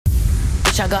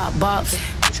Bitch, I got bops.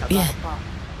 Yeah.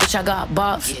 Bitch, I got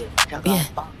bops. Yeah.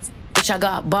 Bitch, I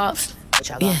got bops.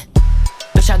 Yeah.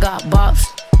 Bitch, I got bops.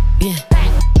 Yeah.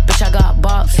 Bitch, I got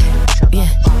bops. Yeah.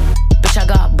 Bitch, I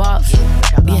got bops.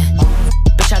 Yeah.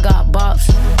 Bitch, I got bops.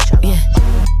 Yeah.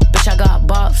 Bitch, I got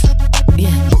bops.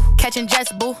 Yeah. Catching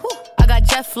jets, boo. I got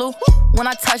jet flu. When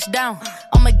I touch down,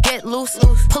 I'ma get loose.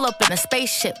 Pull up in a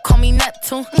spaceship, call me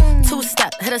Neptune.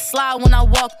 Two-step, hit a slide when I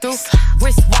walk through.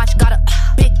 Wristwatch, got a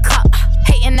big cup.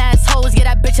 Hating assholes, get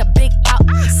that bitch a big out.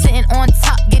 Sitting on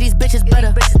top, get these bitches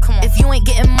better. If you ain't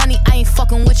getting money, I ain't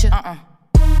fucking with you.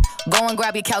 Go and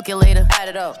grab your calculator, add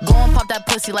it up. Go and pop that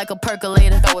pussy like a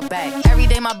percolator. Throw it back. Every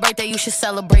day my birthday, you should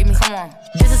celebrate me. Come on.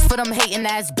 This is for them hating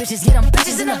ass bitches. Get them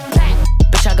bitches in the back.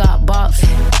 Bitch, I got bops.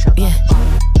 Yeah.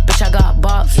 Bitch, I got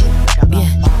bops. Yeah.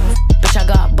 Bitch, I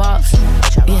got bops.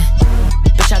 Yeah.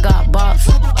 Bitch, I got bops.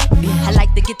 Yeah. I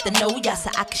like to get to know ya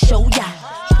so I can show ya.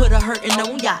 Put a hurtin'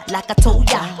 on ya like I told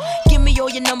ya. Give me all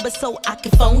your numbers so I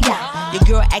can phone ya. Your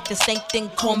girl acting stank, then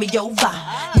call me over.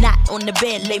 Not on the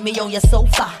bed, lay me on your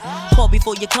sofa. Call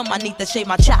before you come, I need to shave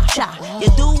my cha. You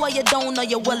do or you don't, or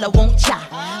you will or won't cha.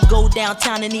 Go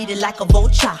downtown and eat it like a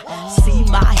vulture. See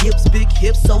my hips, big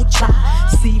hips, so cha.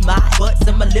 See my butts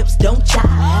and my lips, don't cha.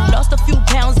 Lost a few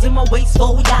pounds in my waist,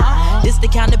 oh ya. This the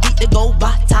kind of beat that go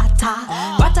ba-ta-ta.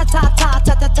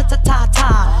 Ba-ta-ta-ta-ta-ta-ta-ta-ta.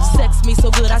 Sex me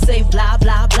so good I say blah,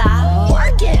 blah, blah.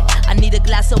 Work it, I need a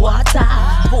glass of water.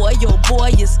 Boy, oh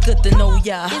boy, it's good to know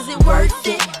ya. Is it worth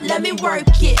it? Let me work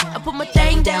it. I put my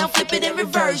thing down, flip it and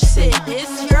reverse it.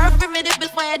 It's your primitive,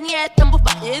 it's why I need tumble.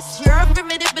 It's your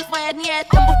primitive, it's why I need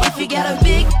tumble. If you got a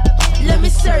big, let me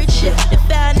search it to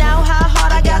find out how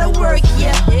hard I gotta work,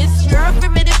 yeah. It's your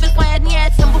primitive, it's why I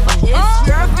need tumble. It's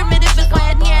your primitive, it's why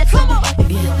I need tumble.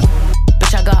 Yeah.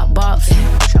 Bitch, I got bops.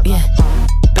 Yeah.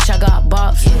 Bitch, I got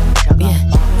bops. Yeah.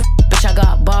 Bitch, I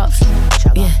got bops.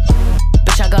 Yeah.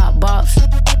 Bitch, I got bops.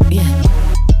 Yeah.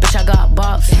 Bitch, I got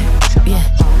bops. Yeah.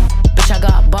 Bitch, I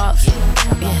got bops.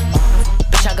 Yeah.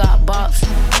 Bitch, I got bops.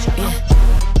 Yeah.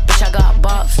 Bitch, I got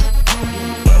bops.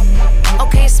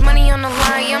 Okay, it's money on the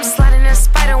line. Yeah, I'm sliding in a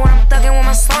spider when I'm thugging with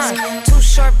my slime. Too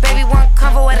short, baby, one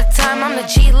convo at a time. I'm the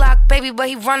G-Lock, baby, but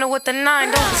he running with the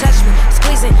 9. Don't touch me,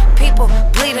 squeezing, people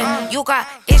bleeding. You got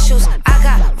issues, I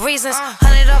got reasons.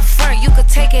 100 up front, you could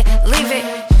take it, leave it.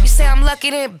 You say I'm lucky,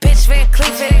 then bitch, Van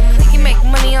Cleef it. He make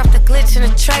money off the glitch in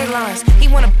the trade lines. He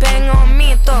wanna bang on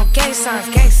me and throw gang signs,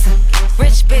 gangsta.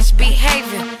 Rich bitch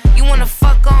behavior. You wanna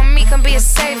fuck on me, come be a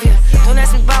savior. Don't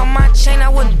ask me about my chain, I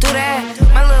wouldn't do that.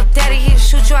 My little daddy, he'd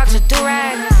shoot you out your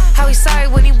do-rag. How he sorry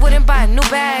when he wouldn't buy a new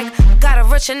bag. Got a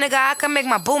richer nigga, I can make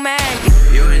my boo mad.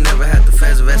 You ain't never had the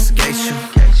fast investigation.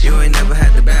 You ain't never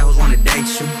had the bad hoes wanna date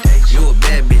you. You a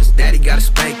bad bitch, daddy gotta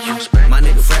spank you. My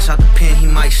nigga fresh out the pen, he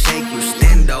might shake you.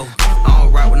 Stendo, I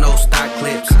don't ride with no stock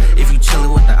clips. If you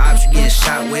chillin' with the ops, you getting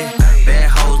shot with. Bad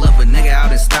hoes love a nigga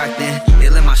out in Stockton. They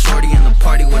let my shorty in the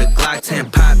party with a Glock 10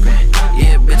 poppin'.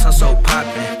 Yeah, bitch, I'm so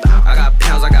poppin'. I got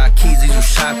pounds, I got keys, these you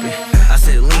shopping. I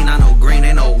said lean, I know green,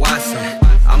 ain't no Watson.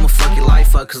 I'ma fuck your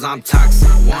life up cause I'm toxic.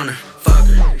 Wanna fuck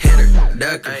her, hit her,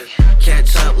 duck her.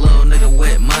 Catch up, little nigga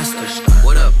with mustard.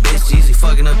 What up, bitch, easy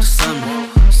fucking up the summer.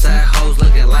 Sad hoes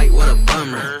looking like what a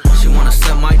bummer. She wanna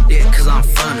suck my dick cause I'm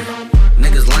funner.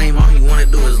 Niggas lame, all he wanna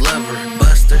do is love her.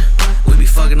 Buster, we be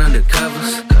fucking under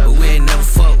covers, but we ain't never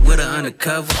fuck with her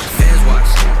undercover. Feds watch,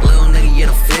 little nigga, yeah,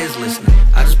 the feds listening.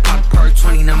 I just popped perk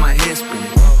 20, now my head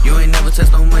spinning. You ain't never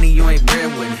touched no money, you ain't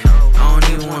bread with it. I don't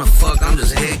even wanna fuck, I'm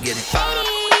just head getting.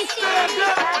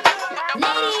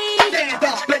 Stand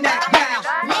up and act now.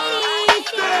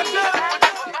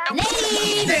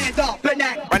 Stand up and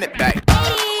act. Run it back. Stand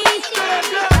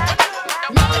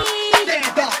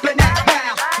up and act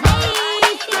now.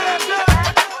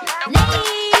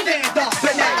 Stand up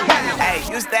and act now. Hey,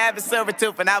 used to have a silver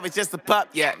tooth and I was just a pup,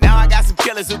 yeah. Now I got some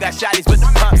killers who got shotties with the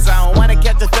pumps. I don't wanna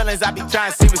catch the feelings, I be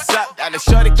trying to see what's up. Got a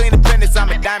shorty clean the business, I'm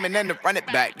a diamond and to run it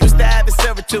back. Used to have a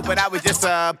silver tooth but I was just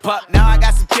a pup. Now I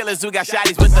got some killers who got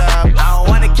shotties with the I don't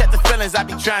wanna catch the feelings, I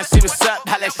be trying to see what's up.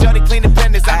 I let shorty clean the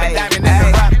business, I'm a diamond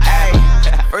and to run.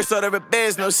 First order of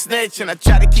biz, no snitching. I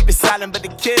try to keep it silent, but the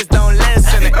kids don't listen.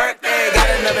 Happy birthday, got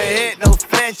another hit, no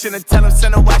flinching. And tell them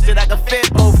send a watch that I can fit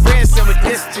both friends. And with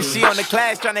distance, she on the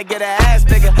class trying to get her ass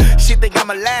bigger. She think I'm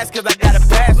a last cause I got a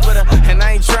pass with her. And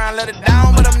I ain't trying to let her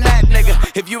down, but I'm that nigga.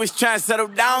 If you was trying to settle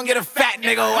down, get a fat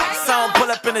nigga. Wax on,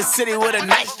 pull up in the city with a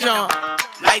nice jump.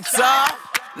 Lights off.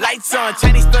 Lights on,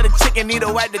 Chinese throw the chicken, need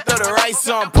a wipe to throw the rice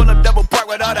on. Pull up double park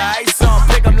with all the ice on.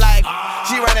 Pick 'em like,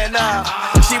 she running up,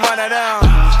 she one of them.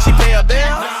 She pay a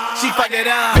bill, she fuck it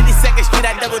up. 52nd Street,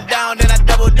 I double down, then I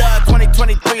doubled up.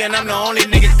 2023 and I'm the only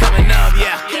nigga coming up,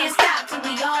 yeah. Can't stop till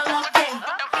we all okay.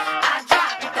 I drop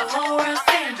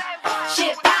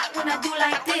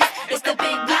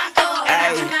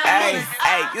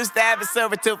have a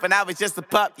silver tooth and I was just a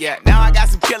pup, yeah. Now I got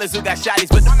some killers who got shotties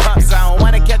with the pumps. I don't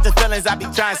wanna catch the feelings, I be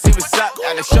trying to see what's up.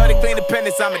 Got a shorty clean the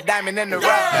pendants, I'm a diamond in the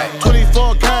rough.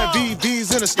 24 karat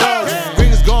VVs in the stars.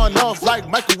 Rings going off like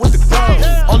Michael with the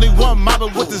gloves. Only one model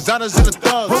with designers in the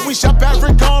thugs. When we shop at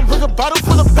Rick on, bring a bottle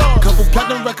full of bug. Couple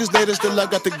platinum records later, still I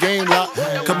got the game locked.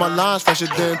 Cause my lines fresher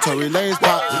than Tory Lane's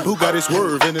pop. Who got his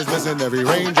swerve and is missing every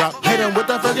raindrop. Hit him with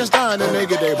that Frankenstein and they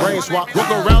get their brain swap. Walk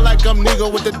around like I'm Nego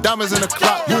with the diamonds in the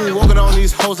clock. You ain't walking on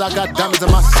these hoes, I got diamonds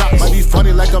in my socks. Might be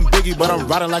funny like I'm Biggie, but I'm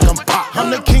riding like I'm Pop. I'm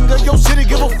the king of your city,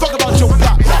 give a fuck about your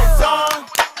block. Lights on,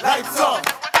 lights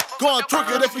off. Go on,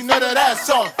 twerk it if you know that ass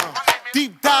off.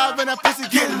 Deep dive in that pussy,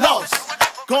 get lost.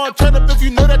 Go on, turn up if you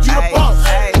know that you the boss.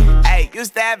 Hey,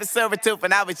 used to have a silver tooth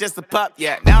and I was just a pup,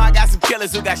 yeah. Now I got some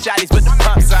killers who got shotties with the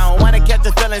pumps. I don't wanna catch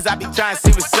the feelings, I be trying to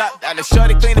see what's up. Got a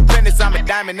shorty clean the pendants, I'm a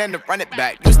diamond in the run it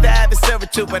back. Used to have a silver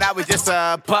tooth but I was just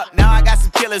a pup. Now I got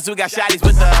some killers who got shotties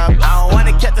with the I don't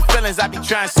wanna catch the feelings, I be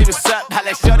trying to see what's up. I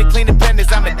let shorty clean the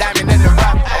pendants, I'm a diamond in the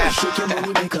rough. Shake your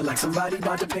money maker like somebody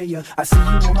about to pay ya. I see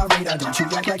you on my radar, don't you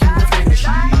act like you afraid of shit.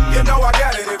 You know I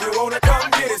got it, if you wanna come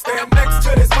get it, stand next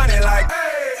to this money like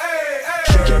hey, hey,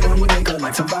 hey. Shake your money maker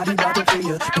like somebody about to pay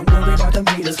ya. Don't worry about them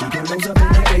haters, keep your nose up in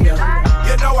the air.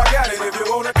 You know I got it, if you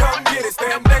wanna come get it,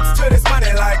 stand next to this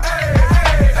money like hey,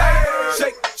 hey, hey.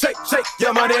 Shake, shake, shake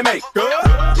your money maker,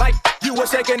 like you were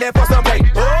shaking it for some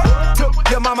paper. Took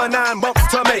your mama 9 months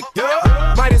to make,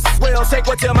 yeah. Might as well shake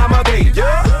what your mama gave,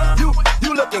 yeah.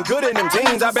 You looking good in them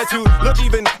jeans. I bet you look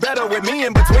even better with me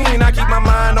in between. I keep my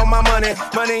mind on my money,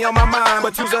 money on my mind.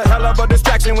 But you's a hell of a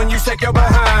distraction when you shake your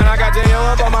behind. I got your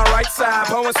up on my right side,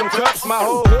 pouring some cups. My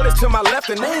whole hood is to my left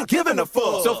and they ain't giving a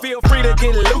fuck. So feel free to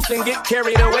get loose and get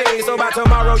carried away. So by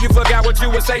tomorrow you forgot what you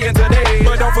were saying today.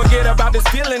 But don't forget about this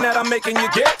feeling that I'm making you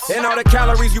get, and all the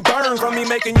calories you burn from me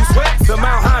making you sweat. The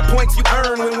amount high points you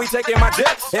earn when we taking my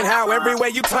jets, and how every way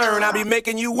you turn I be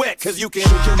making you wet. Cause you can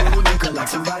shake your money maker like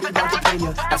somebody about to pay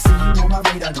ya. I see you on my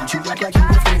radar, don't you act like you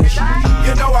afraid of shit.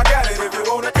 You know I got it, if you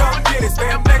wanna come get it,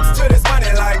 stand next to this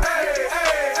money like hey,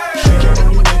 hey, hey. Shake your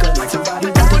money maker like somebody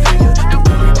about to pay ya. Don't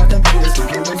worry about them haters,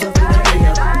 keep your nose up in the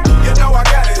air. You know I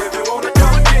got it, if you wanna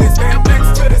come get it, stand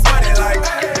next to this money like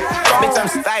hey, hey. Bitch, I'm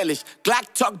stylish. Glock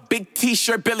talk, big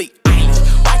t-shirt, Billy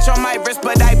Eilish. Watch on my wrist,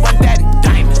 but I want that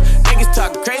diamond. Niggas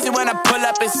talk crazy when I pull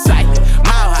up in sight.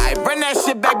 Mile high, bring that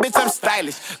shit back, bitch, I'm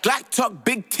stylish. Glock talk,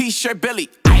 big t-shirt, Billy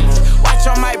Eilish. Watch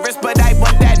on my wrist, but I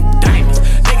want that diamond.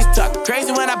 Niggas talk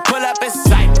crazy when I pull up in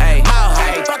sight. Mile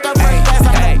high, fuck up first class,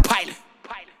 I'm a pilot.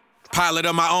 Pilot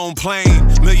of my own plane,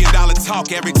 $1 million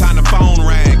talk every time the phone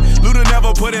rang. Luda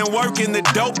never put in work in the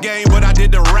dope game, but I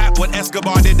did the rap when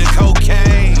Escobar did the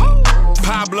cocaine.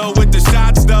 Pablo with the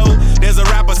shots though, there's a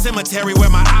rapper cemetery where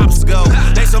my ops go.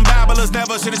 They some babblers,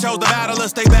 never should've chose the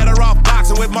battlers. They better off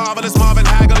boxing with Marvelous Marvin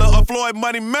Hagler or Floyd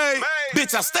Money May.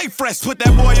 Bitch, I stay fresh, put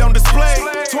that boy on display.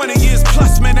 20 years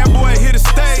plus, man, that boy here to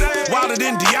stay. Wilder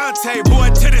than Deontay, boy,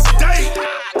 to this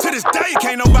day,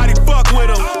 can't nobody fuck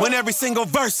with him. When every single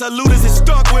verse of Luda's is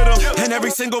stuck with him, and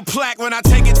every single plaque when I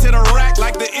take it to the rack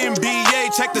like the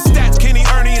NBA. Check the stats, Kenny,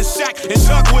 Ernie, and Shaq, and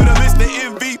Chuck with him, it's the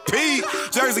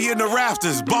MVP. Jersey in the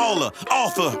rafters, baller,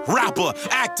 author, rapper,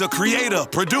 actor, creator,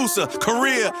 producer,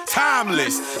 career,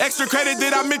 timeless. Extra credit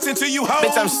did I mention to you, hoes?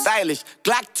 Bitch, I'm stylish.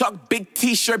 Glock talk, big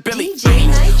t-shirt, Billy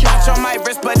Eilish. Watch on my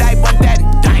wrist, but I want that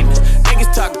diamond.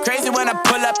 Niggas talk crazy when I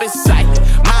pull up in sight.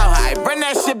 Mile high, bring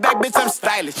that shit back, bitch, I'm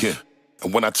stylish. Yeah.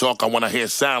 And when I talk, I wanna hear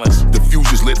silence. The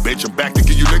fuse is lit, bitch. I'm back to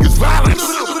give you niggas violence.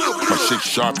 My shit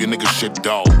sharp, your niggas shit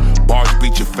dull. Bars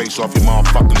beat your face off your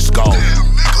motherfucking skull.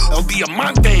 El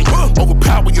Diamante,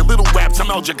 overpower your little raps. I'm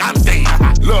El Gigante.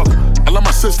 Look, I love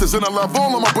my sisters and I love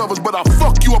all of my brothers, but I'll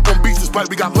fuck you up on beats despite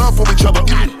we got love for each other. God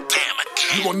damn it.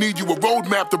 You gon' need you a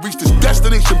roadmap to reach this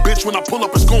destination, bitch. When I pull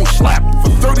up, it's gon' slap. For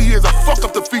 30 years, I fuck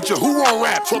up the feature. Who on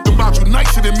rap? Talking about you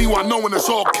nicer than me while knowing it's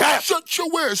all cap. Shut your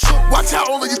ass up. Watch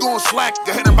how all of you gon' slack.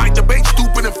 Go ahead and bite the bait,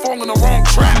 stupid, and fall in the wrong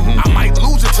trap. I might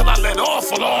lose it till I let off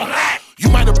for all that. You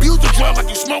might abuse the drug like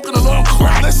you smoking a long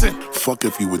crack. Listen, fuck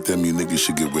if you with them, you niggas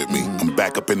should get with me. I'm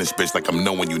back up in this bitch like I'm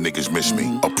knowing you niggas miss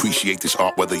me. Appreciate this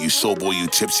art whether you sober or you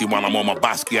tipsy while I'm on my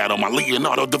Basquiat on my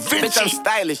Leonardo da Vinci. Bitch, I'm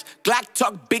stylish. Glock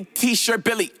talk, big t-shirt,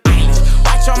 Billy Eilish.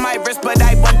 Watch on my wrist, but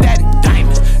I want that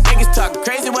diamond. Niggas talk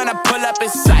crazy when I pull up in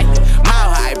sight.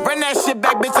 Mile high, bring that shit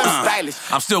back, bitch, I'm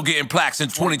stylish. I'm still getting plaques in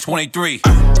 2023.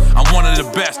 I'm one of the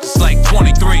best, it's like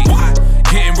 23.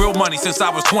 Getting real money since I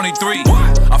was 23.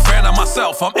 I'm fan of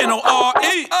myself, I'm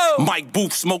N-O-R-E. Mike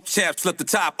Booth, smoke chaps, left the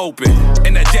top open.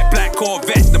 In that jet black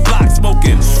Corvette, the block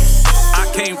smoking.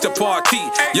 I came to party.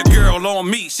 Your girl on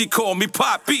me, she called me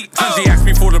Poppy. She asked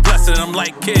me for the blessing, I'm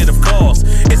like, kid, of course.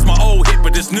 It's my old hit,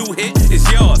 but this new hit is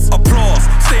yours. Applause,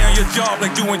 stay on your job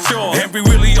like doing chores. And we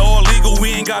really all legal, we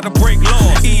ain't gotta break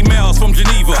laws. Emails from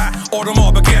Geneva, or the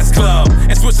Marble Guest Club.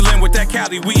 In Switzerland with that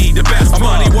Cali weed, the best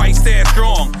money, white, stand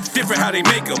strong. Different how they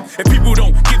make them. If people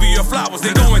don't give you your flowers,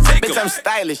 they go and take them. Bitch, I'm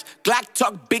stylish. Glock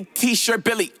talk, big t-shirt,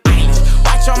 Billy Eilish.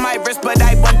 Watch on my wrist, but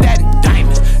I want that in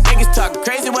diamonds. Niggas talk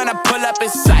crazy when I pull up in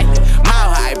silent.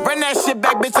 Mile high, run that shit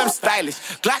back, bitch, I'm stylish.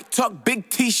 Glock talk, big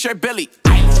t-shirt, Billy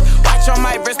Eilish. Watch on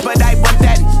my wrist, but I want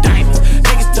that in diamonds.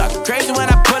 Niggas talk crazy when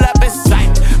I pull up in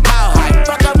silent. Mile high,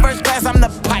 fuck up first class, I'm the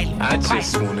pilot. I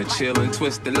just wanna chill and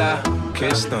twist the lie.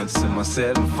 Catch stunts in my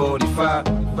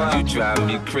 745. You drive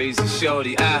me crazy,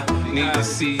 shorty. I need to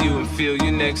see you and feel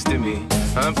you next to me.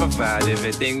 I'm provide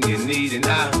everything you need, and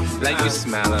I like your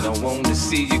smile. I don't want to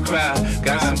see you cry.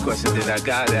 Got some questions that I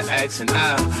gotta ask, and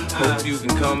I hope you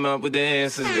can come up with the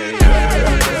answers, baby.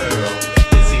 Girl,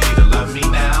 it's easy to love me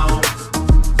now.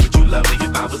 Would you love me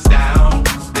if I was down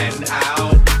and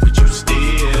out? Would you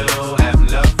still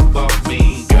have love for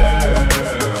me?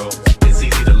 Girl, it's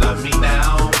easy to love me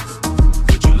now.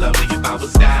 Would you love me if I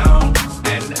was down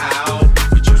and out?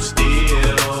 Would you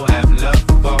still have love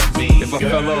for me? If I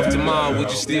fell off tomorrow, would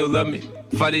you still love me?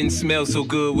 If I didn't smell so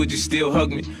good, would you still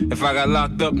hug me? If I got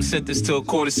locked up and sentenced to a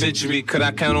quarter century, could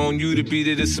I count on you to be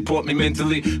there to support me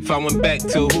mentally? If I went back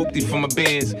to a hoopty for my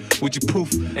bands, would you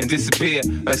poof and disappear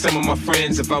like some of my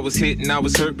friends? If I was hit and I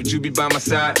was hurt, would you be by my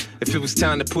side? If it was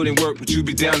time to put in work, would you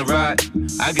be down to ride?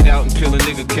 I get out and peel a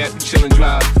nigga cap and chill and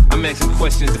drive. I'm asking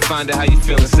questions to find out how you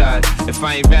feel inside. If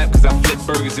I ain't rap cause I flip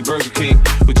burgers at Burger King,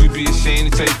 would you be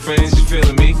ashamed to tell your friends you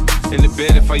feeling me? In the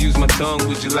bed, if I use my tongue,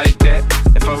 would you like that?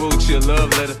 If I wrote you a love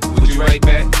letter, would you write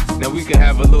back? Now we can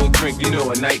have a little drink, you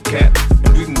know, a nightcap.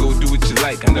 And we can go do what you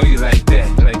like, I know you like that,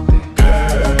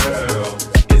 Girl,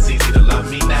 it's easy to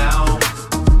love me now.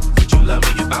 Would you love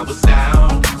me if I was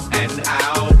down and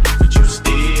out? Would you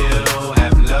still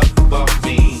have love for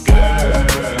me?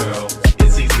 Girl,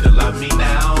 it's easy to love me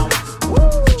now.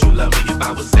 Would you love me if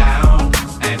I was down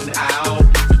and out?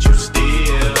 Would you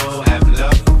still have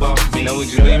love for me? Now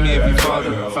would you leave me if you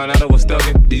father found out I was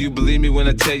thugging? Do you believe me when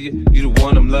I tell you, you the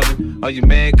one I'm loving? Are you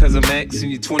mad cause I'm asking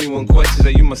you 21 questions?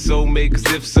 Are you my soulmate? Cause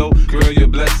if so, girl, you're a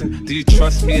blessing. Do you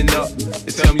trust me enough to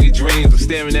tell me your dreams? I'm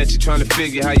staring at you trying to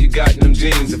figure how you got in them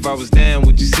jeans. If I was down,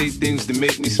 would you say things to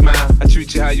make me smile? I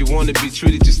treat you how you wanna be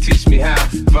treated, just teach me how.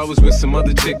 If I was with some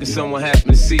other chick and someone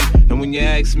happened to see, and when you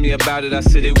asked me about it, I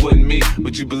said it wasn't me,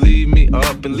 would you believe me or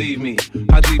up and leave me?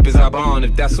 How deep is our bond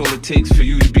if that's all it takes for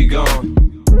you to be gone?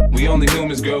 We only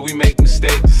humans, girl, we make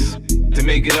mistakes. To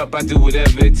make it up, I do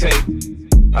whatever it takes.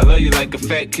 I love you like a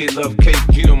fat kid love cake.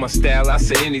 You know my style, I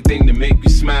say anything to make you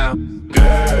smile.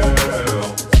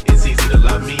 Girl, it's easy to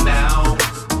love me now.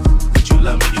 Would you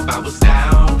love me if I was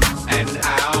down and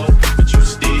out? Would you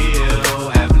still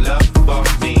have love for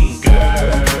me?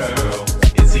 Girl,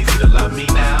 it's easy to love me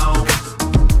now.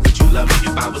 Would you love me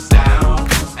if I was down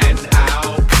and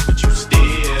out? Would you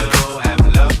still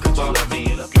have love for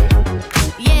me?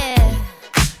 Yeah,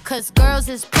 cause girls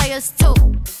is players too.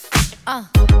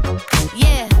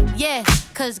 Yeah,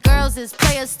 cause girls is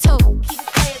players too. Keep it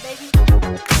playing, baby.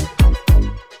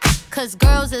 Cause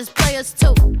girls is players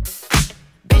too.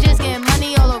 Bitches getting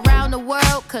money all around the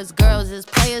world, cause girls is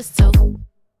players too.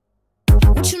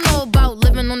 What you know about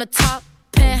living on the top?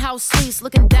 Penthouse suites,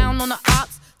 looking down on the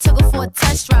ops. Took her for a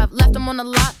test drive, left them on the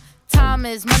lot. Time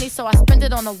is money, so I spend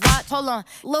it on a watch. Hold on,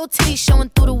 little titty showing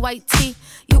through the white tee.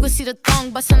 You can see the thong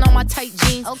busting on my tight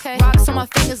jeans. Okay, rocks on my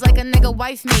fingers like a nigga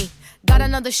wife me. Got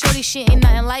another shorty, she ain't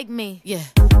nothing like me. Yeah,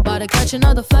 about to catch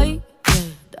another flight. Yeah,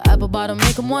 the apple bottom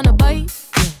make him wanna bite.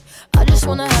 Yeah, I just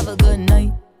wanna have a good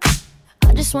night.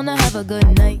 I just wanna have a good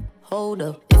night. Hold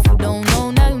up, if you don't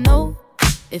know, now you know.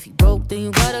 If you broke, then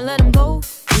you gotta let him go.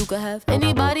 You could have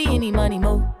anybody, any money,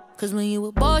 mo. Cause when you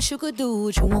a boss, you could do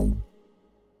what you want.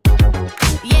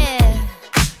 Yeah,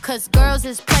 cause girls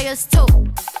is players too.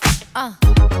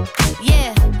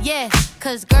 Yeah,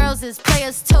 cause girls is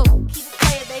players too. Keep it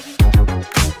playing, baby.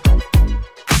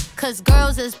 Cause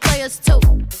girls is players too.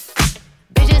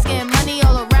 Bitches getting money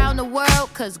all around the world,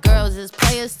 cause girls is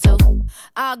players too.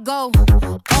 I go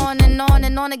on and on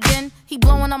and on again. He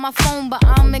blowing on my phone, but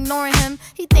I'm ignoring him.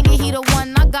 He thinking he the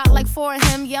one, I got like 4 of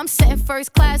him. Yeah, I'm sitting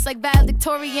first class like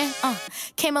valedictorian.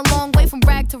 Came a long way from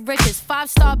rag to riches.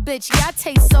 5-star bitch, yeah, I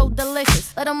taste so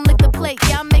delicious. Let him lick the plate,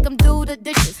 yeah, I make him do the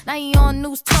dishes. Now he on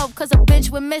news 12, cause a bitch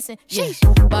we're missing. Sheesh,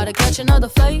 about to catch another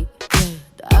flight. Yeah,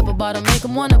 the apple bottom make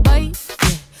him wanna bite.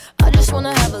 Yeah, I just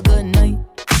wanna have a good night.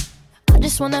 I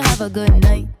just wanna have a good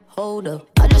night. Hold up,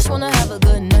 I just wanna have a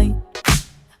good night.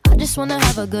 just wanna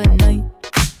have a good night.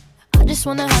 I just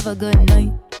wanna have a good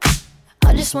night.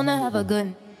 I just wanna have a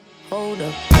good. Hold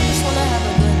up. I just wanna have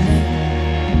a good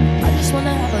night. I just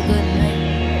wanna have a good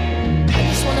night. I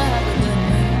just wanna have a good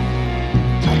night.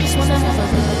 I just wanna have a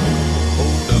good night.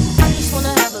 Hold up. I just wanna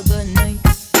have a good night.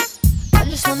 I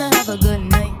just wanna have a good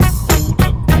night. Hold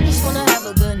up. I just wanna have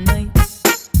a good night.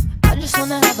 I just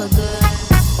wanna have a good.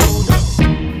 Hold up.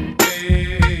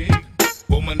 Hey,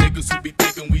 for my niggas who be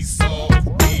thinking we soft,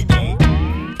 we don't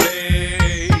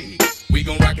play. We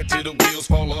gon' rock it till the wheels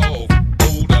fall off.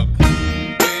 Hold up.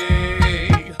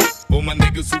 Hey, for my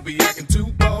niggas who be acting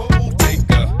too bold, take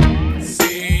a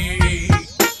seat.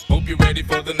 Hope you're ready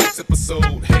for the next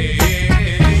episode. Hey,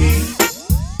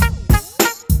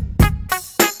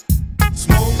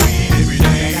 smoke weed every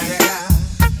day.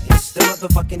 It's the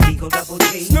motherfucking Eagle Double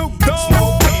G. Snoop Dogg.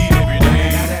 Smoke weed every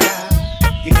day.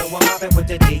 You know I'm mobbing with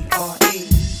the D.R.E.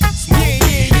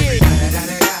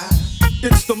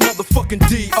 It's the motherfucking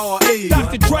D.R.E.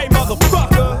 Dr. Dre,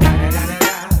 motherfucker.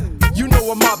 You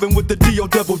know I'm mobbing with the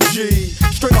D.O.Double-G.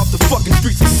 Straight off the fucking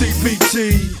streets of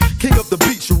CBT. King up the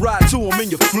beach, you ride to him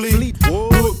in your fleet.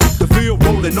 Look, the field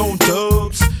rolling on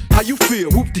dubs. How you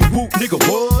feel? Whoop-de-whoop, nigga,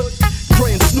 what?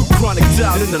 Dre and Snoop Chronic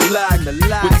down in the lag.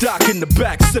 With Doc in the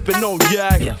back, sipping on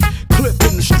yak. Clip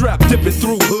in the strap, dipping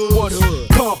through hoods.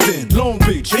 Compton, Long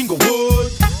Beach,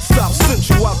 Inglewood. South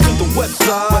Central out to the west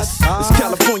side. This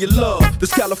California love,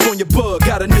 this California bug.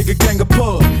 Got a nigga gang of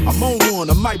pub. I'm on one,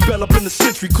 I might bell up in the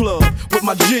Century Club. With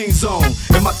my jeans on,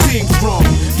 and my team strong.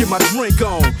 Get my drink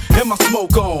on, and my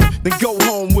smoke on. Then go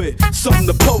home with something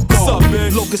to poke on.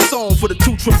 Locust on for the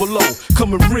 200.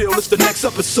 Coming real, it's the next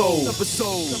episode.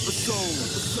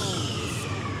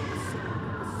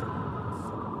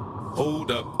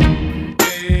 Hold up.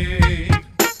 Hey,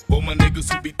 for my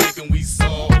niggas who be thinking we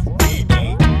soft, we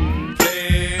don't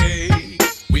play.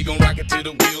 We gon' rock it till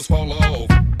the wheels fall off.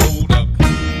 Hold up.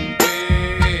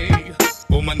 Hey,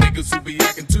 for my niggas who be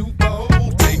acting too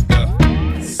bold, take a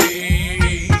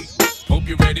seat. Hope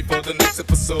you're ready for the next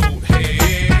episode. Hey,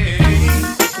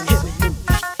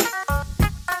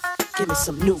 Give me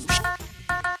some news.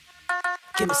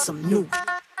 Give me some news.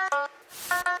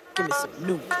 Give me some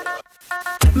news.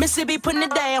 Mississippi putting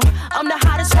it down. I'm the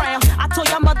hottest round. I told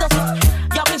y'all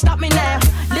motherfuckers, y'all can't stop me now.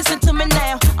 Listen to me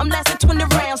now. I'm lasting 20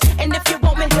 rounds. And if you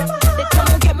want me, then come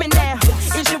on get me now.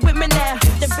 Is you with me now?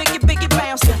 Then biggie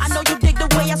bounce. I know you dig the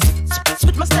way I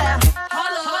switch my style.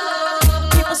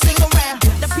 People sing around.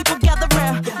 The people gather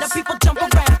round. The people jump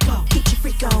around. Get your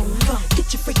freak on.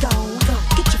 Get your freak on.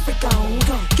 Get your freak on.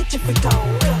 Get your freak on.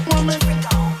 Woman.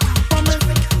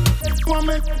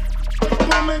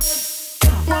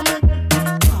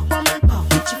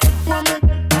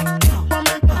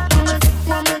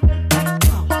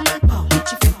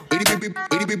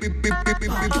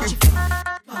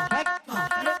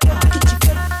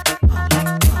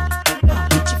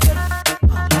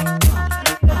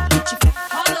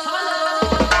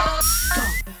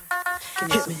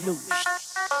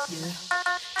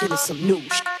 Give me some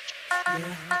news.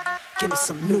 Give me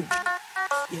some news.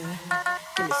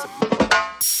 Give me some news.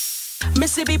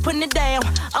 Mississippi putting it down.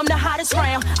 I'm the hottest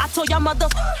round. I told y'all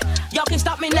y'all can't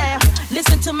stop me now.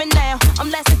 Listen to me now. I'm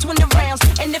lasting 20 rounds.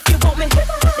 And if you want me, then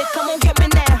come on get me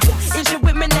now. Is you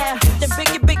with me now? Then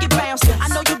biggie bounce. I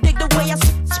know you dig the way I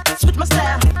switch my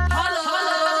style.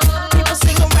 People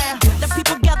sing around. The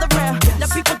people gather round. The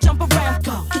people jump around.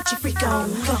 Get your freak on.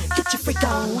 Get your freak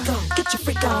on. Get your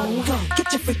freak on.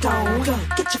 Get your freak on.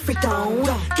 Get your freak on.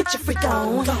 Get your freak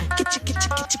on. Get your freak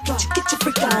on. Get your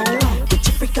freak on. Get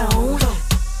your freak on.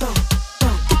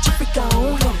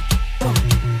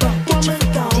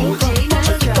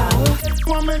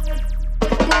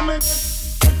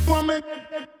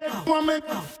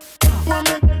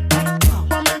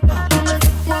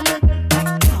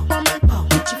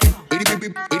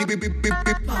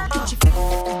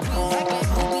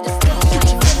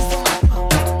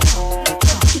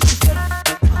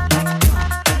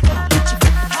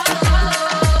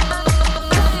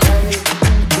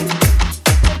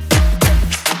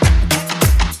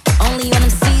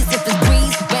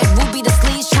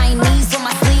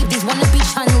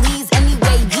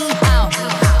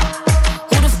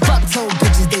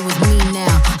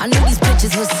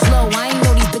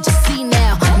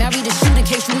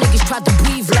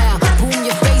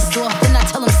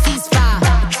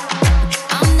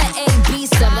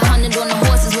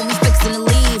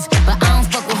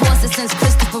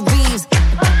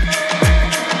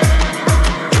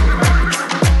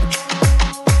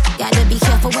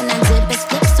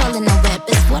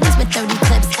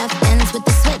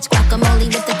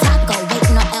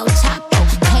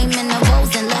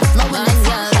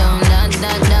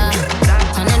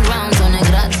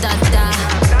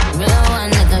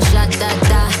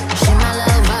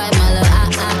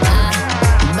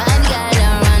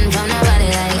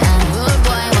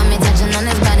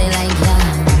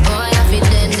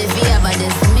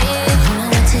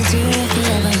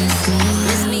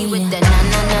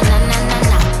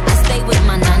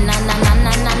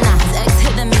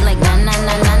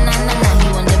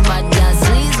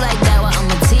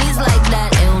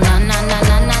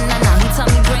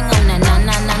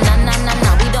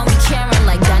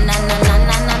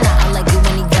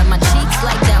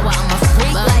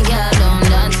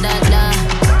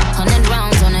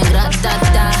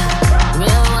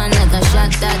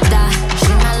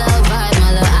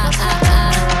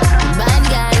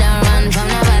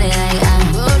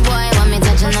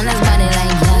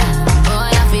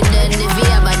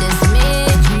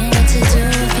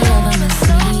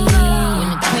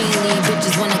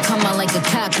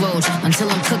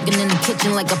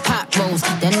 pot rolls.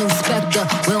 That new Spectre,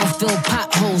 we don't fill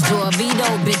potholes. Dorvito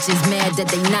bitches mad that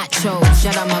they not chose.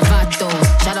 Shout out my vatos,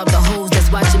 shout out the hoes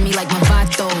that's watching me like my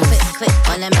vatos. Click,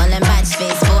 all them match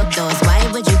face photos. Why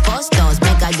would you post those?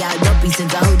 Make a gal dopey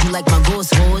since I heard you like my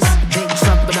ghost hoes. Big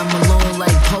truck, but I'm alone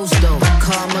like Posto.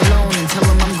 Call Malone and tell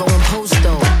him I'm going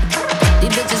Posto.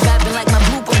 These bitches rapping like my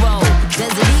blooper roll.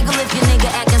 Desert Eagle if your nigga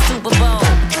acting Super Bowl.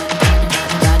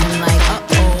 Got him like,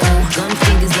 uh-oh. Gun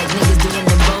fingers like niggas doing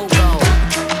the BOGO.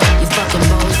 You fucking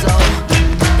bozo.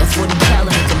 That 40 cal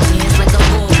make him dance like a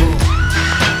go-go.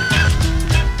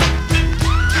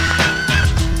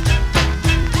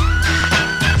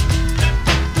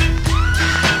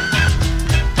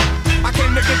 I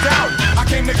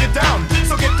came to get down.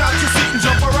 So get out your seat and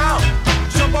jump around.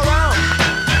 Jump around.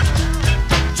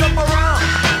 Jump around.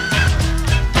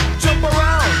 Jump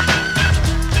around.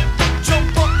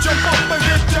 Jump up and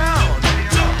get down.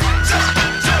 Jump, jump,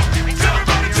 jump.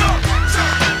 Everybody jump.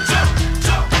 Jump, jump,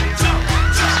 jump, jump,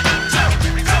 jump, jump.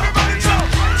 Everybody jump.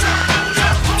 Jump, hold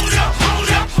up, hold up, hold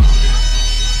up.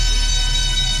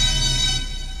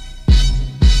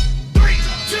 3,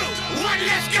 2, 1,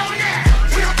 let's go now.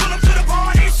 We are pull up to the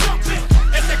party, jumping.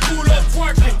 It's that cool up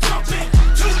twerking, jumping.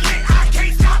 Too late, I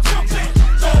can't stop jumping.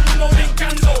 Todo mundo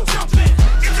brincando, jumping.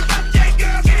 It's a birthday,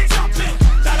 girl, get it jumping.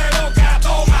 Dale loca,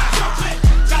 toma, jumping.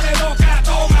 Dale loca,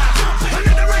 toma, jumping.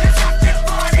 Another way to jump this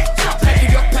party, jumping. Pack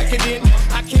it up, pack it in.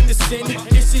 I came to sin.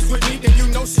 If she's with me, then you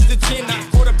know she's the 10. I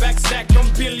quarterback sack, them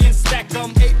billion stack,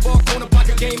 8-ball corner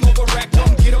pocket game over rack.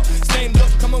 Come get up, stand up,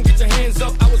 come on, get your hands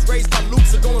up. I was raised by Luke,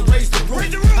 so go and raise the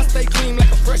roof. I stay clean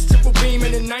like a fresh triple beam,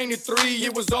 and in '93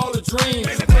 it was all a dream.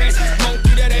 Fresh,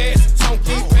 monkey that ass,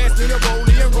 chunky. Pass me the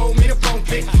rollie and roll me the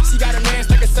funky. She got an ass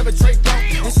like a 7-tray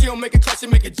dunk, and she don't make it clutch, she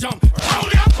make it jump.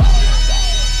 Hold up.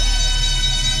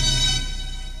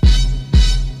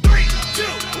 3, 2,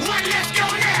 1, let's go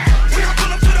now. We are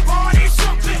pull up to the party,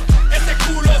 jumping. It's that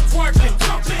cool up twerking,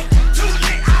 jumping. Too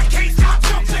late, I can't stop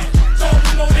jumping. Todo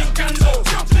mundo brincando,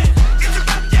 jumping. It's a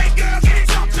birthday, girl, get it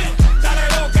jumping. Dale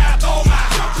loca, toma,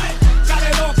 jumping.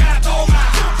 Dale loca, toma,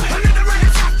 jumping. Another way to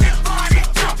jump this party,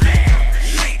 jumping.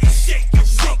 Ladies, shake your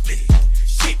something.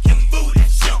 Shake them booty,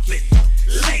 jumping.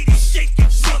 Ladies, shake your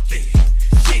something.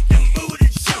 Shake them booty,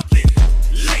 jumping.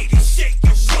 Ladies, shake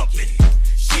your something.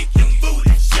 Shake them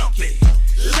booty, jumping.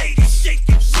 Ladies, shake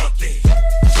your something.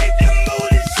 Shake them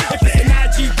booty, jumping. If it's an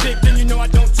IG pic, then you know I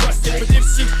don't trust it. But if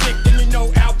she thick, then you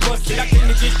know I'll bust it. I came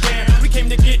to get down. We came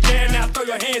to get down. Now throw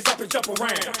your hands up and jump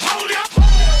around. Hold up.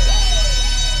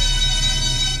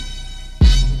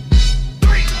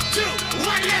 3, 2,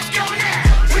 1, let's go now.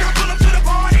 We are pull up to the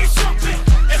party, jumping.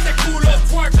 It's that cool up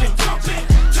twerking, jumping.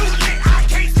 Too late, I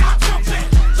can't stop jumping.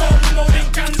 Todo mundo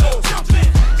brincando, jumping.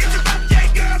 It's a birthday,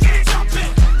 girl, get it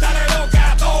jumping. Dale loca,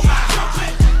 toma,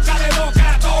 jumping. Dale loca,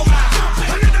 toma, jumping.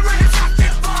 Another way to jump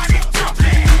this party,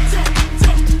 jumping. Jump,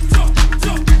 jump, jump,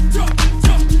 jump, jump,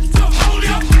 jump, jump. Hold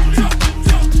up, jump, jump,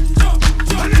 jump, jump.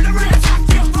 Another way to jump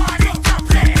this party,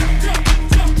 jumping.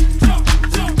 Jump, jump, jump,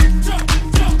 jump, jump,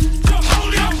 jump, jump.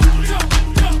 Hold up, jump,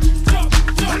 jump, jump,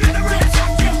 jump. Another way to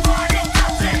jump this party,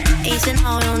 jumping. Easy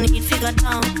now, no need figure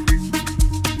down.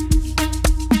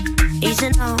 Easy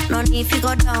now, no need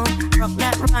figure down. Rock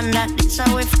that, run that, this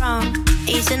how we from.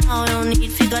 Easy now, no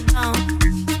need figure down.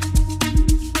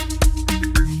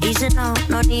 Easy now,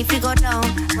 no need figure down.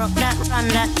 Rock that, run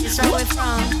that, this how we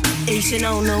from. Easy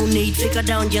now, no need figure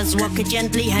down. Just walk it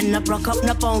gently, hand up, rock up,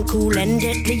 no pound. Cool and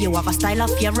deadly, you have a style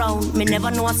of your own. Me never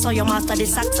know I saw you master the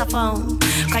saxophone.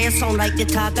 Cause you sound like the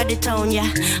talk of the town, yeah.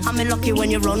 I'm lucky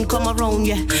when you run, come around,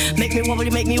 yeah. Make me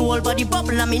wobble, make me whole body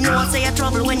bubble. And me know I say a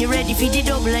trouble when you're ready for the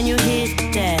double. And you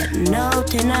hit that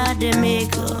note in the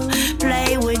maker.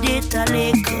 Play with it a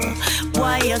little.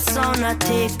 Why your son a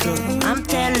tickle? I'm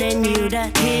telling you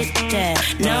that hit that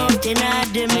note in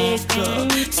the maker.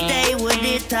 Stay with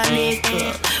it a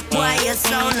little. Why your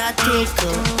son a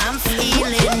tickle? I'm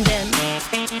feeling them.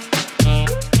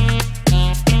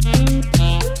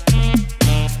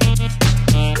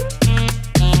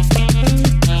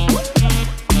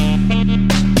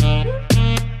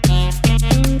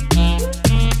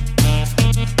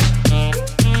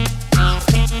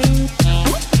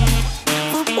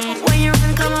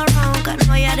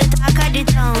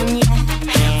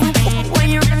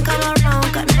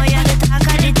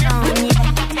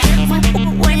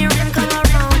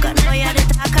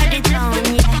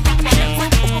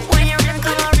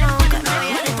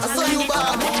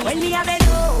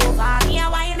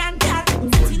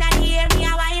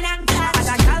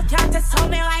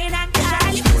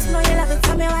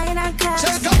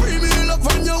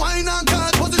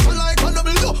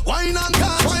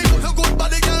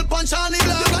 Shiny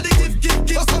black, you got the gift,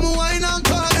 so come wine and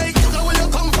call.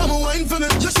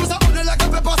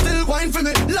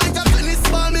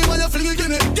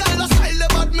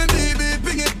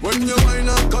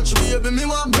 me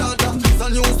want brother. This a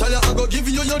new style, I go give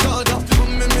you your daughter.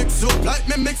 Come me mix you up like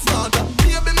me mix master.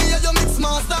 Baby, me a your mix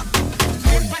master.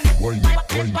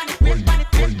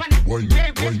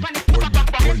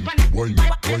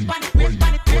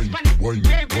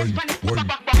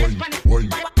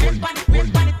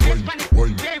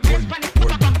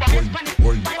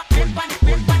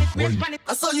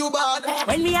 I saw you bad.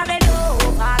 When me a bed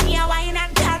over, me a wine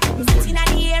and cat. Sitting in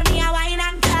the air, me a wine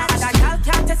and cat. That girl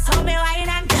can't tell me wine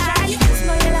and cat.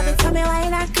 Know you love it, tell me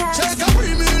wine and cat. Check a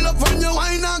premium up when you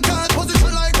wine and cat.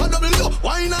 Position like a W,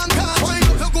 wine and cat. Wine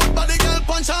up your good body, girl,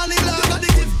 punch Charlie Black. You got the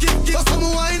give, some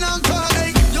wine and cat.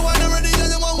 Hey, you wine already,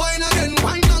 then you want wine again.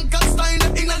 Wine and cat style,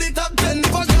 in the top 10.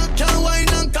 If a girl can't wine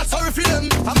and cat, sorry for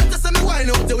them. I meant to say me wine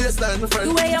up the waistline, my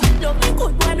friend. The way you love me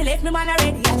good, boy, me left me man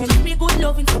already. And you give me good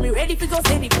loving, so me ready to go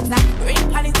steady. Cause like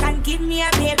ring palace and give me a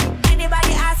baby.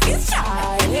 Anybody ask is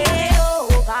Charlie. Oh,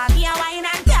 me a wine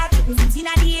and cat. Sitting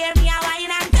in the air, me a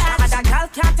wine and cat. That girl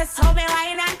can't tell me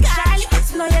wine and cat.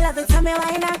 Know you love it, tell me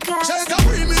wine and cat. Check a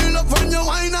premium up when you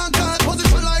wine and cat.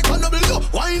 Position like a W,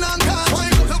 wine and cat.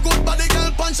 Wine up your good body,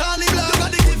 girl, punch Charlie Black. You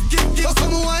got the give,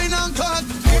 some wine and cat.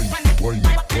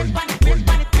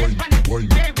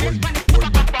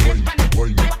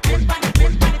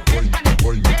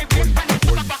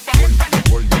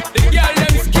 The girl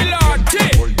them skill arty.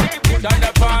 Down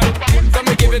the ball, some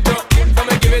give it up,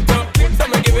 some give it up,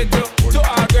 some give it up to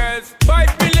our girls.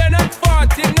 5 million and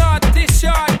 40 naughty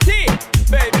shorty.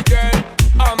 Baby girl,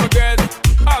 all my girls,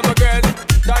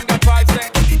 down the ball say,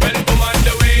 well, come on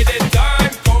the way the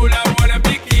time cold, I wanna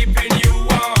be keeping you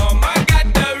warm. I got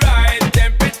the right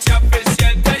temperature for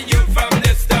shelter you from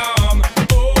the storm.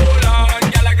 Hold on,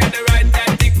 girl, I got the right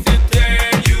tactics to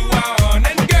turn you on.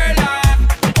 And girl, I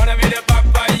wanna be the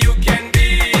papa, you can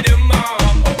be the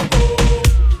mom.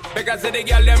 Because the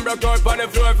girl them broke out on the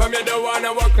floor. From you don't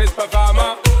wanna work this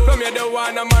performer. From you don't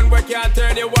want a man where can't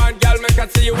turn you on. Girl, make I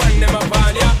see you when them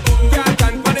upon ya. Can't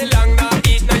stand for the long, no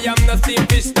eat no yam, no steam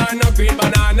fish, no green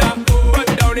banana. But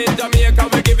down in Jamaica,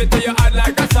 we give it to you hot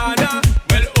like a sauna.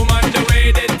 Well, on the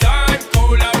way the time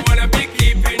cold, I wanna be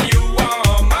keeping you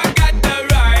warm. I got the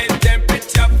right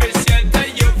temperature for shelter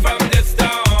you from the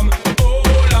storm.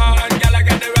 Hold on, girl, I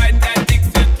got the right tactics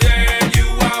to turn you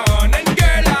on. And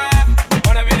girl, I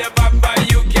wanna be the papa,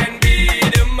 you can be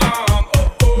the mom.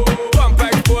 Bump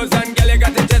expose and girl, you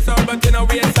got the chest out, but you know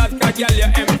we ain't soft, cause girl, you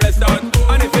impressed out.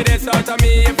 And if it is out of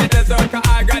me, if it is out, cause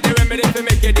I got the remedy to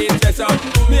make it interest out.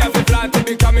 Me have to flat to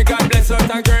become a God bless out.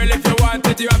 And girl, if you want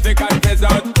it, you have to confess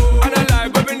out. And I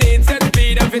like what we need, set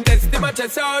speed, if it test my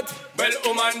chest out. Well,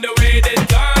 on the way the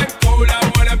time cold,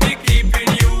 I wanna be keeping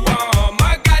you warm.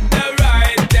 I got the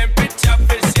right temperature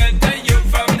for shelter you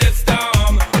from the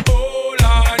storm. Hold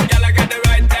on, girl, I got the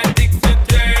right tactics to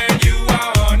turn you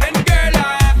on. And girl,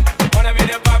 I wanna be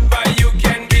the papa, you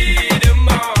can be the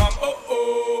mom.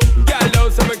 Girl,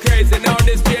 those some crazy now.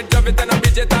 This straight of it and a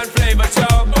budget and flavor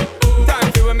show.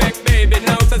 Time to make baby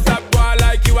now. So stop boy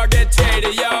like you, I get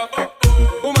shady, yo.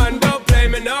 Woman, don't play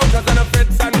me now, cause I'm a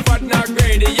fits and fat, not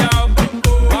greedy, yo.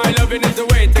 My loving is the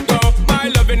way to go.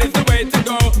 My loving is the way to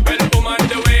go. Well, woman,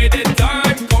 the way the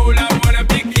time cold, I wanna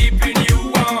be keeping you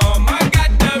warm. I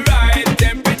got the right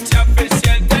temperature for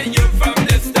shelter you from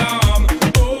the storm.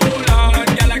 Hold on,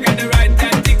 girl, I got the right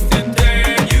tactics to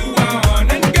turn you on.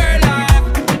 And girl, I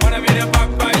wanna be the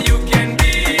papa, you can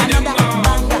be the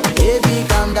mom. Baby,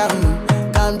 calm down.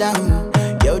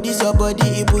 Yo, this your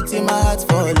body, it puts in my heart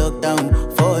for lockdown,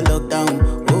 oh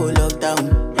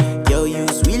lockdown. Yo, you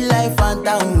sweet life,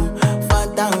 phantom.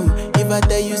 If I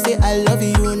tell you say I love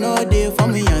you, you know they for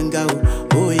me, young girl,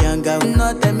 oh young girl.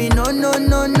 No, tell me no, oh, oh,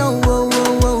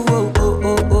 oh, oh, oh,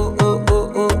 oh, oh, oh,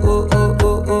 oh, oh,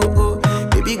 oh, oh, oh.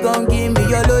 Baby, gon' give me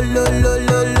your lo, lo, lo,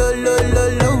 lo, lo, lo, lo,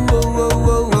 lo, oh, oh,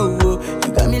 oh, oh, oh.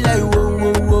 You got me like whoa,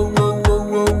 whoa, whoa, whoa, whoa,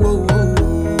 whoa, whoa,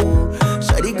 whoa.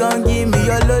 Shawty gon' give me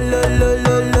your lo, lo, lo,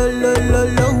 lo, lo, lo, lo,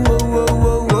 lo, oh, oh,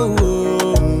 oh, oh,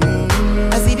 oh.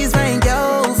 I see this fine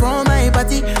girl from my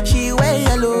party, she wear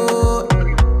yellow.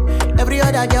 Every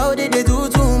other girl they do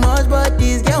too much, but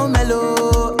this girl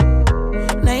mellow.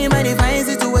 Now in my divine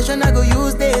situation, I go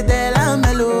use they tell I'm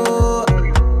mellow.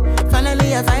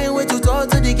 Finally I find way to talk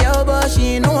to the girl, but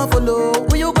she ain't no one follow.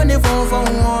 When you gonna phone for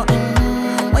one?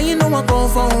 When you know I come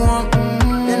for one?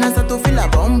 Then I start to feel a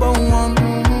bum one.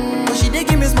 But she dey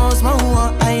give me small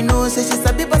one. I know, say she's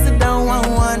a people sit down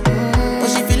one. But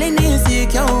she feeling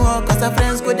insecure, cause her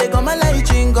friends could they come my light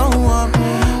ring go on.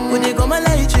 Could they come my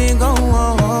light ring go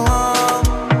on.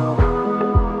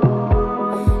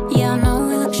 Yeah, I know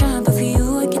we look shy, but for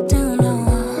you I get down low.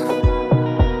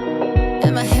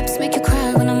 And my hips make you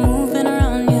cry when I'm moving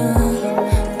around you.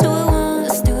 Do it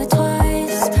once, do it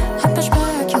twice. I push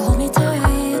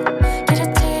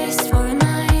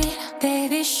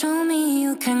Show me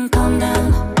you can calm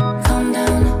down, calm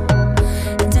down.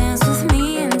 Dance with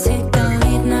me and take the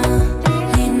lead now,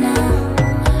 lead now.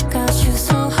 Got you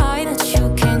so high that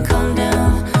you can't calm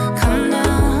down, calm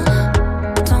down.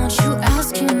 Don't you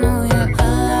ask, you know you're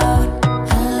allowed,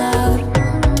 allowed.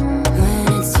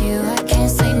 When it's you, I can't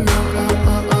say no. Oh,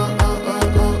 oh, oh, oh, oh,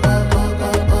 oh, oh, oh,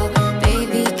 oh, oh.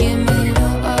 Baby, give me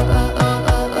low. Oh, oh, oh,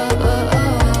 oh, oh, oh,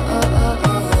 oh, oh,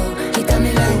 oh. He got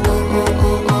me like oh, oh,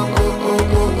 oh, oh, oh, oh,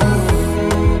 oh, oh.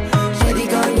 Shawty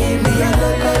gon' give me a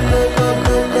low, low, low, low,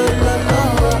 low, low, low,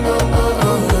 oh, oh,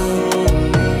 oh,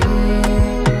 oh.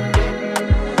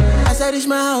 As I reach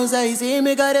my house, I see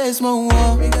me got a small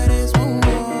wall.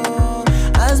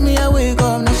 As me, I wake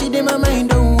up, now she did my mind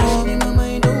don't walk.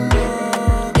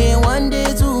 Day one,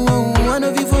 day two, one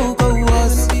of you folk go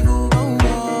was.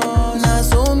 Now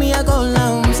so me, I go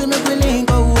down, see me willing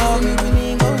go walk.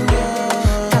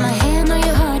 Got my hand on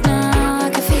your heart now, I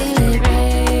can feel it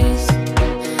race.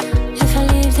 If I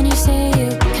leave, then you say you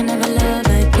can never love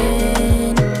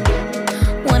again.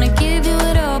 Wanna give you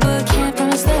it all, but can't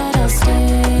promise that I'll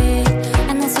stay.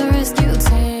 And that's a risk you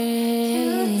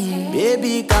take.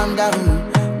 Baby, calm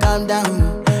down, calm down.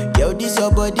 Yo, this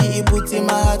your body, it puts in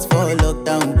my heart for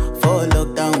lockdown, oh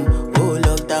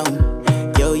lockdown.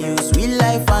 Yo, you sweet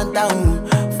life, phantom,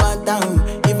 phantom.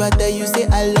 If I tell you say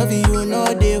I love you, you know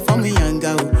they for me, young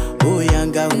girl, oh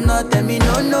young girl. No, tell me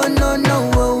no, no, no, no,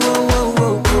 oh, oh, oh,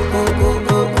 oh, oh, oh,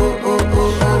 oh, oh, oh, oh,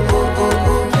 oh, oh, oh,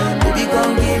 oh. Baby,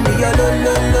 come give me your lo,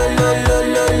 lo, lo, lo, lo,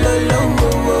 lo, lo, lo, oh,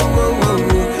 oh, oh, oh, oh.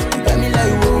 You got me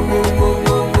like whoa, whoa, whoa,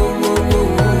 whoa, whoa, whoa,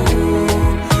 whoa, whoa.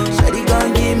 Shawty,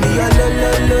 come give me your lo,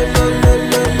 lo, lo, lo, lo,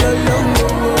 lo, lo, lo,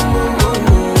 oh, oh, oh,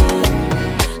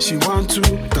 oh. She want to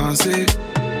dance it,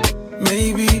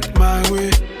 maybe my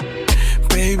way.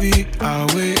 Baby, I'll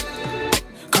wait.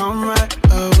 Come right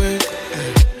away.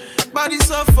 Body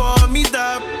so for me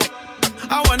that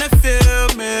I wanna feel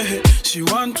me. She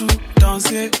want to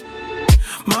dance it,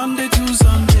 Monday to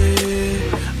Sunday.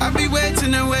 I be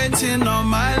waiting and waiting all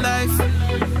my life.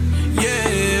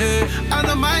 Yeah, I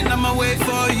don't mind, I'ma wait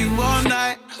for you all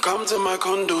night. Come to my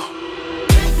condo,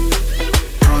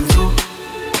 pronto.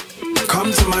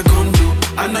 Come to my condo.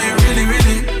 I know you really,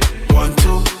 really want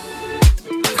to.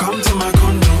 Come to my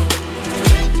condo,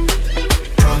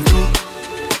 pronto.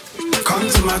 Come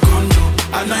to my condo.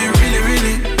 I know you really,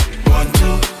 really want to.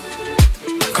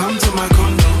 Come to my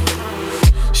condo.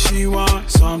 She want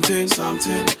something,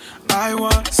 something. I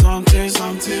want something,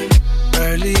 something.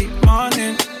 Early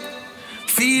morning,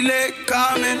 feel it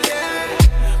coming.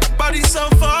 Body so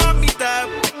for me that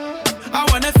I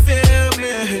wanna feel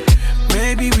it.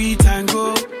 Maybe we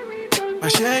tango, my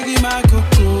shaggy, my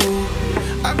cocoa.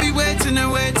 I be waiting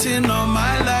and waiting all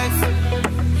my life.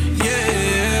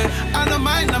 Yeah, I don't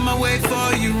mind, I'ma wait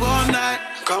for you all night.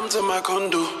 Come to my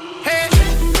condo, hey,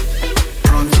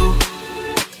 pronto.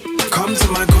 Come to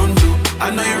my condo. I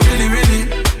know you really, really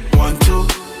want to.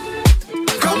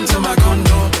 Come to my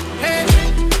condo, hey,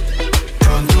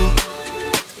 pronto.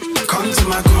 Come to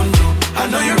my condo. I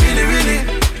know you really, really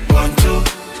want to.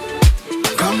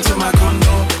 Come to my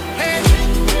condo, hey.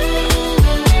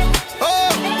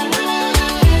 Oh,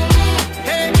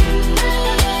 hey,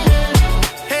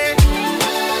 hey.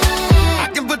 I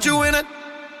can put you in a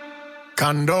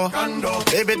condo.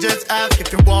 Baby, just ask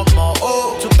if you want more.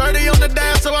 Oh, 230 on the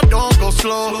dance, so I don't go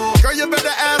slow. Girl, you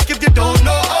better ask if you don't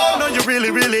know. Oh, no, you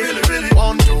really, really, really, really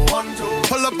want to.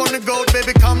 Pull up on the goat,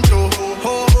 baby, come through.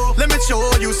 Oh, let me show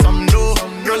you some new.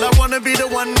 Girl, I wanna be the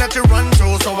one that you run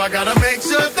to, so I gotta make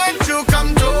sure that you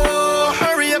come through.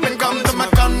 Hurry up and come to my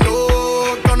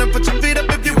condo. Gonna put your feet up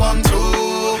if you want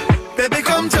to. Baby,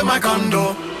 come to my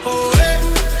condo. Oh, hey,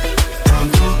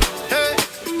 condo. Hey,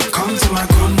 come to my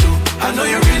condo. I know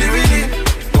you really, really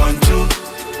want to.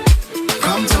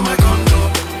 Come to my condo.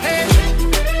 Hey,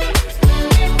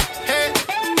 hey,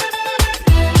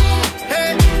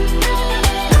 hey,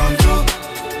 condo.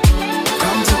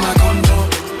 Come to my condo.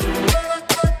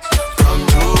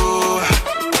 Condo.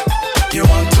 You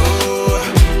want to?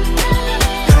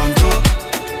 Condo.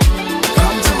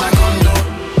 Come to my condo.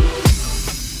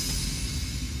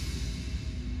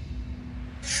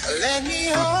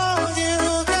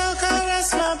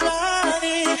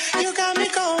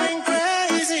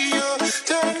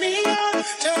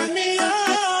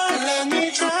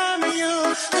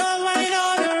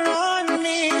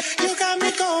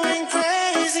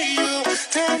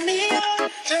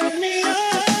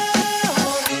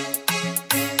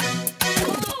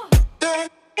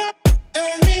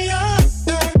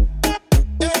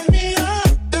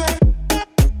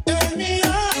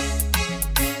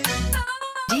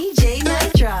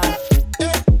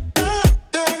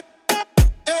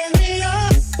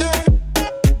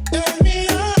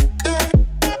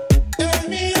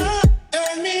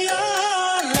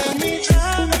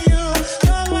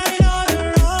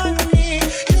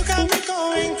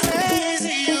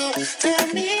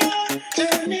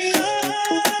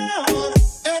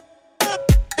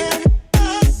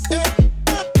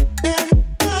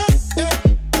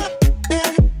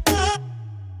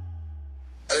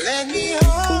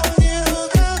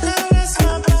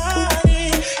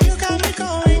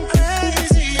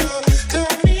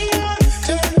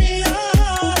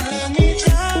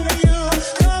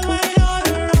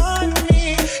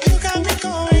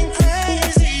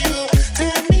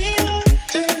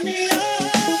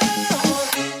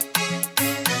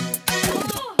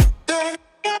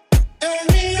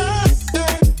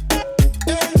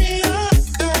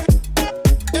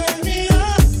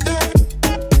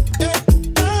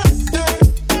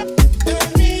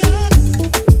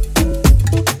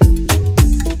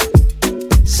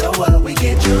 what, we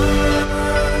get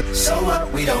drunk. So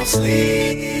what, we don't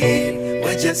sleep.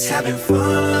 We're just having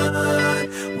fun.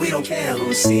 We don't care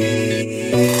who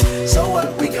sees. So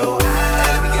what, we go out.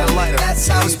 That's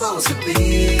how it's supposed to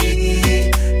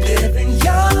be. Living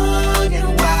young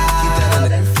and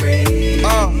wild and free.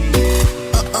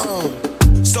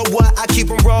 So what? I keep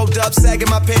them rolled up, sagging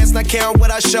my pants, not caring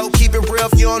what I show. Keep it real,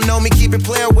 if you don't know me, keep it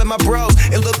playing with my bros.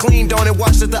 It look clean, don't it?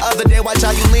 Watched it the other day, watch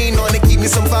how you lean on it. Keep me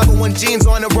some 501 jeans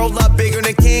on it, roll up bigger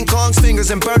than King Kong's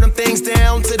fingers and burn them things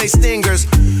down to they stingers.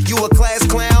 You a class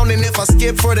clown, and if I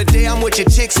skip for the day, I'm with your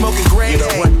chick smoking gray. You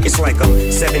know what? It's like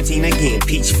I'm 17 again,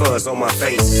 peach fuzz on my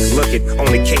face. Looking on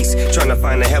the case, trying to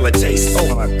find a hella taste.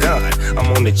 Oh my God,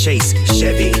 I'm on the chase.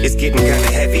 Chevy, it's getting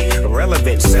kinda heavy.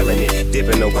 Irrelevant, selling it,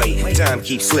 dipping away. Time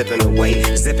keeps slipping away.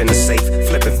 Zipping the safe,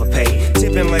 flipping for pay.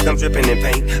 Tipping like I'm dripping in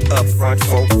paint. Up front,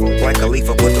 folk, like a leaf,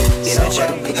 I put them in a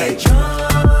jack. We get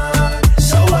drunk.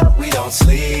 So what, we don't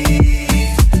sleep.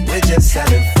 We're just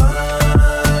having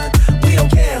fun. We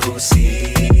don't care who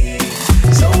sees.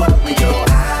 So what, we go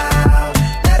out.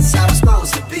 That's how it's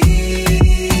supposed to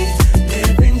be.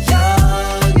 Living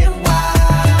young and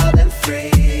wild and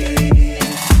free.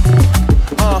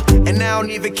 And I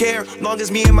don't even care. Long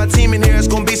as me and my team in here, it's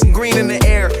gonna be some green in the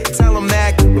air. Tell them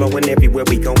Mac. Blowing everywhere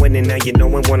we going, and now you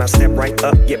knowin' when I step right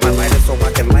up. Get my lighter so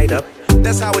I can light up.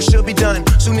 That's how it should be done.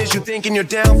 Soon as you thinking you're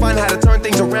down, find how to turn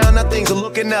things around. Now things are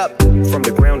looking up. From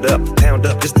the ground up, pound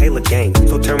up, just tailor game.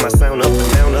 So turn my sound up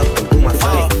and down up and do my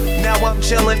thing. Now I'm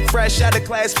chillin', fresh out of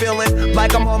class, feeling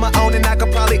like I'm on my own and I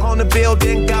could probably own a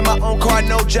building. Got my own car,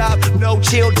 no job, no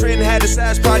children. Had a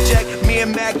size project, me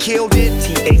and Mac killed it.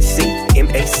 THC,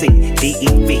 MAC,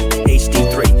 DEV,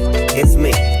 HD3. It's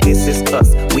me, this is us.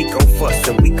 We gon' fuss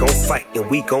and we gon' fight and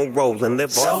we gon' roll and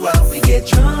live on. So what, we get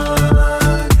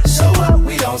drunk. So what,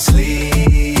 we don't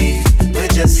sleep. We're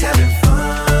just having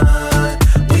fun.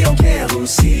 We don't care who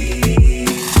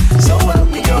sees. So what,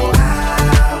 we go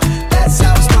out. That's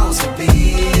how it's supposed to be.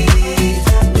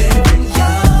 Living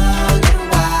young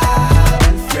and wild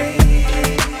and free.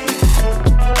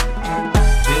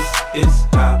 This is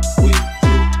how we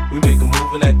do. We make a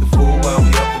move and act the fool while we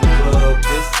up in the club.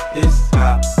 This is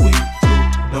how we do.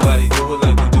 Nobody do it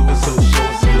like we do it, so show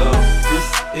us some love. This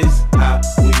is how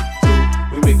we do.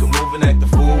 We make a move and act the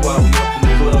fool while we up in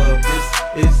the club.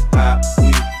 This is how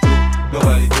we do.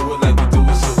 Nobody do it like we do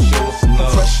it, so show us some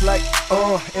love. Fresh like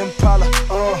Impala,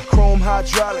 chrome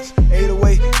hydraulics,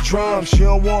 808 drums. She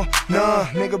don't want none,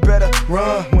 nigga better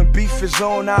run. When beef is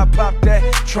on, I pop that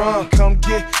trunk. Come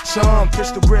get some,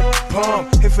 pistol grip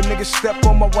pump. If a nigga step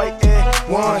on my white Air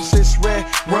Ones, it's red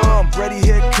rum. Ready,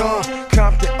 here come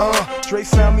Compton, Dre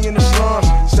found me in the slums,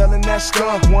 selling that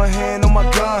skunk. One hand on my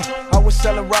gun. I was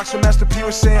selling rocks when Master P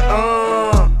was saying,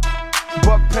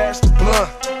 buck past the blunt.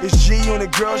 It's G and the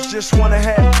girls just wanna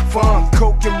have fun.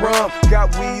 Coke and rum, got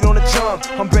weed on the tongue.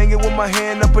 I'm banging with my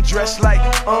hand up a dress like,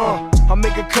 I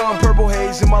make it come, purple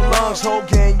haze in my lungs. Whole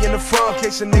gang in the front,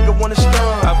 case a nigga wanna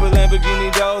stun. I put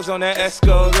Lamborghini doors on that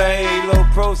Escalade. Low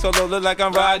pro solo, look like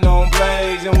I'm riding on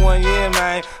blades. In 1 year,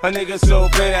 man, a nigga so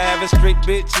great. I have a straight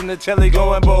bitch in the telly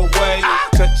going both ways.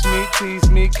 Touch me,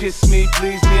 tease me, kiss me,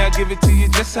 please me. I give it to you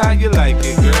just how you like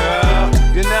it,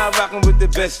 girl. You're now rocking with the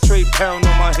best. Straight pound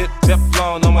on my hip,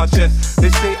 Teflon on my chest. They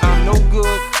say I'm no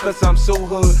good, cause I'm so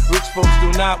hood. Rich folks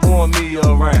do not want me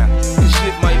around. This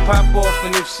shit might pop off,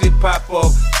 and if shit pop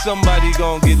off, somebody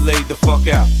gon' get laid the fuck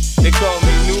out. They call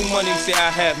me new money, say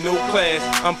I have no class.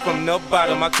 I'm from the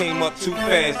bottom, I came up too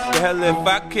fast. The hell if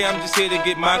I care, I'm just here to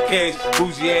get my cash.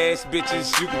 Bougie ass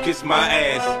bitches, you can kiss my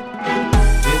ass.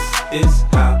 This is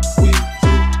how we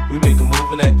do. We make a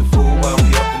move and act the fool while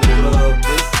we up in the club.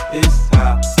 This is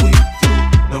how we do.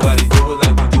 Nobody do it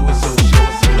like we do it, so show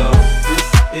us some love.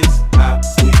 This is how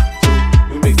we do.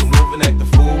 We make a move and act the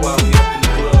fool while we up in the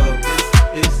club.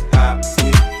 This is how we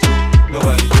do.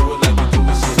 Nobody do it like we do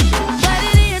it, so show us some love. What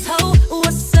it is, ho,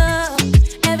 what's up?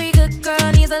 Every good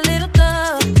girl needs a little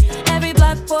love. Every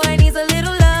black boy needs a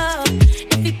little love.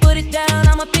 If you put it down,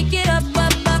 I'ma pick it up,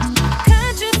 up, up.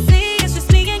 Can't you see it's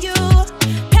just me and you?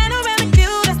 Panoramic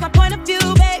view, that's my point of view,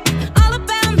 babe. All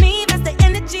about me, that's the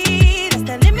energy. That's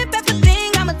the limit, that's the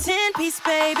thing, I'm a 10-piece,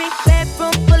 baby.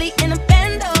 Bedroom fully in a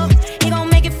bando. He gon'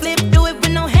 make it flip, do it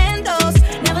with no handles.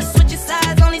 Never switching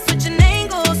sides, only switching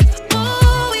angles.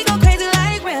 Ooh, we go crazy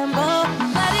like Rambo.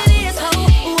 But it is, ho,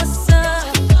 what's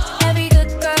up? Every good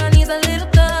girl needs a little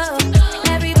love.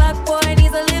 Every black boy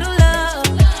needs a little love.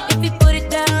 If you put it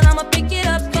down, I'ma pick it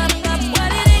up, up, up. What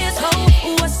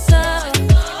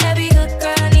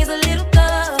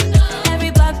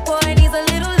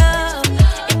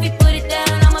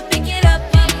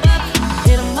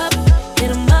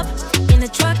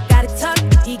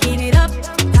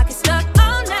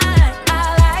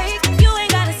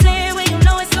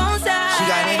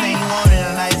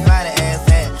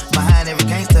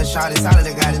Shawty solid,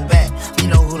 I got his back. You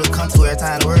know who to come to every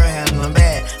time the world handling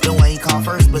bad. The one he come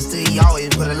first, but still he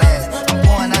always put it last. I'm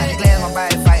pouring out the glass, my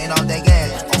body fighting off that gas.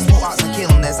 On smoke ox and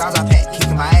kill him, that's all I pack,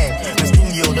 kicking my ass. In the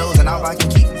studio doors and all I can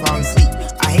keep from falling asleep.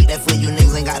 I hate that for you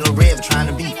niggas ain't got no bread for trying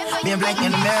to beat. Being black in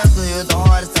America is the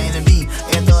hardest thing to be.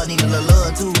 Every thug need a little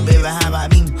love too, baby, how about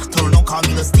me? Told her don't call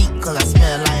me the steep, cause I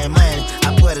smell like money.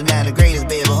 I put her down the greatest,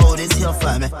 baby, hold this here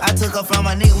for me. I took her from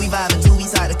my nigga, we vibing 2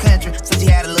 weeks out the country. So she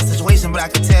had a little situation, but I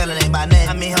could tell it ain't about nothing.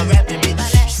 I made her rapping, bitch.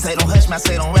 She say don't hush me, I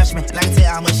say don't rush me. And I can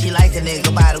tell how much she like a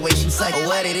nigga by the way she suck. Or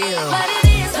what it is.